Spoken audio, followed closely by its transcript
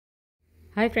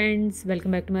Hi friends,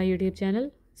 welcome back to my YouTube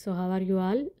channel. So how are you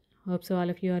all? Hope so all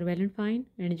of you are well and fine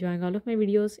and enjoying all of my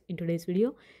videos. In today's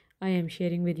video, I am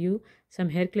sharing with you some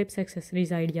hair clips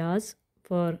accessories ideas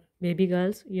for baby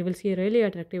girls. You will see really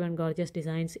attractive and gorgeous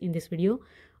designs in this video.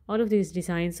 All of these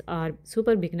designs are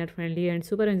super beginner friendly and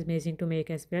super amazing to make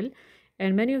as well.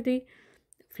 And many of the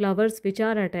flowers which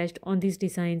are attached on these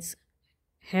designs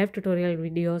have tutorial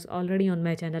videos already on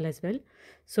my channel as well.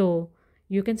 So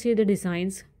you can see the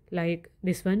designs like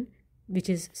this one, which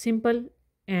is simple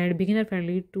and beginner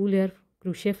friendly 2-layer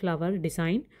crochet flower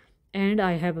design, and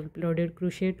I have uploaded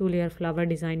crochet 2-layer flower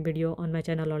design video on my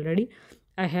channel already.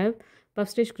 I have puff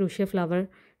stitch crochet flower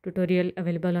tutorial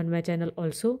available on my channel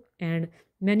also, and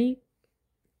many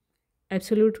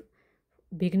absolute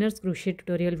beginners crochet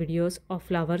tutorial videos of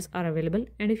flowers are available.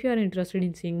 And if you are interested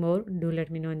in seeing more, do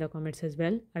let me know in the comments as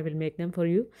well. I will make them for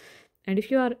you. And if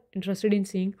you are interested in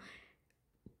seeing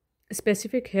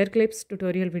specific hair clips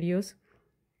tutorial videos,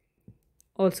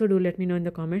 also do let me know in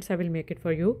the comments. I will make it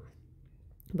for you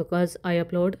because I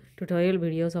upload tutorial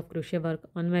videos of crochet work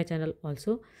on my channel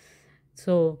also.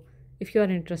 So if you are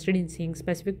interested in seeing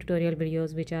specific tutorial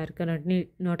videos which are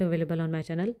currently not available on my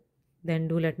channel, then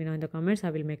do let me know in the comments. I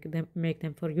will make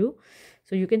them for you.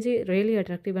 So you can see really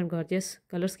attractive and gorgeous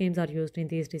color schemes are used in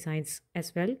these designs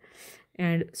as well,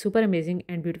 and super amazing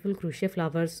and beautiful crochet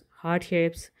flowers, heart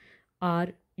shapes are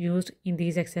used in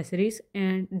these accessories,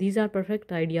 and these are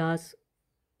perfect ideas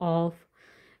of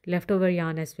leftover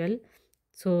yarn as well.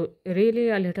 So really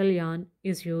a little yarn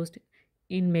is used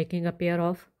in making a pair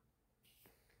of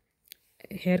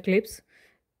hair clips.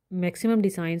 Maximum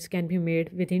designs can be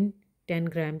made within 10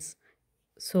 grams.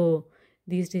 So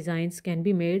these designs can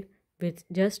be made with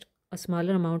just a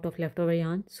smaller amount of leftover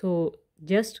yarn. So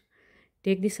just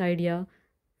take this idea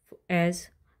as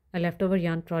a leftover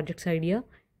yarn projects idea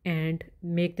and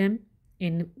make them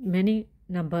in many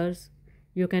numbers.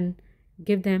 You can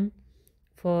give them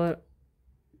for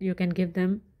you can give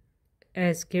them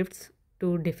as gifts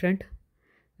to different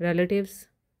relatives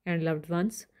and loved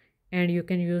ones, and you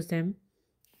can use them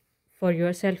for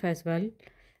yourself as well.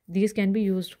 These can be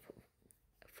used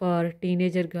for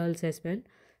teenager girls as well.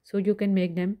 So you can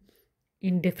make them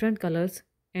in different colors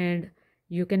and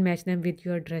you can match them with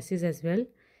your dresses as well.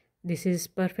 This is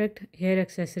perfect hair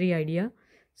accessory idea.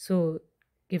 So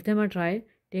give them a try.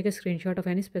 Take a screenshot of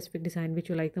any specific design which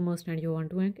you like the most and you want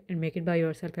to make, and make it by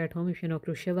yourself at home. If you know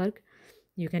crochet work,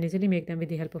 you can easily make them with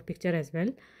the help of picture as well.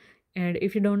 And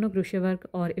if you don't know crochet work,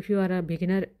 or if you are a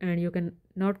beginner and you can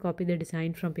not copy the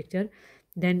design from picture,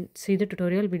 then see the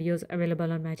tutorial videos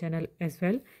available on my channel as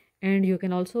well. And you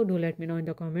can also do let me know in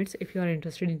the comments if you are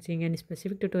interested in seeing any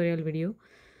specific tutorial video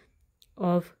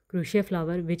of crochet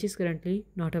flower which is currently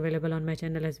not available on my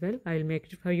channel as well. I will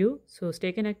make it for you. So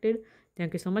stay connected.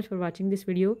 Thank you so much for watching this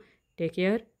video. Take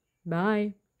care.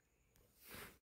 Bye.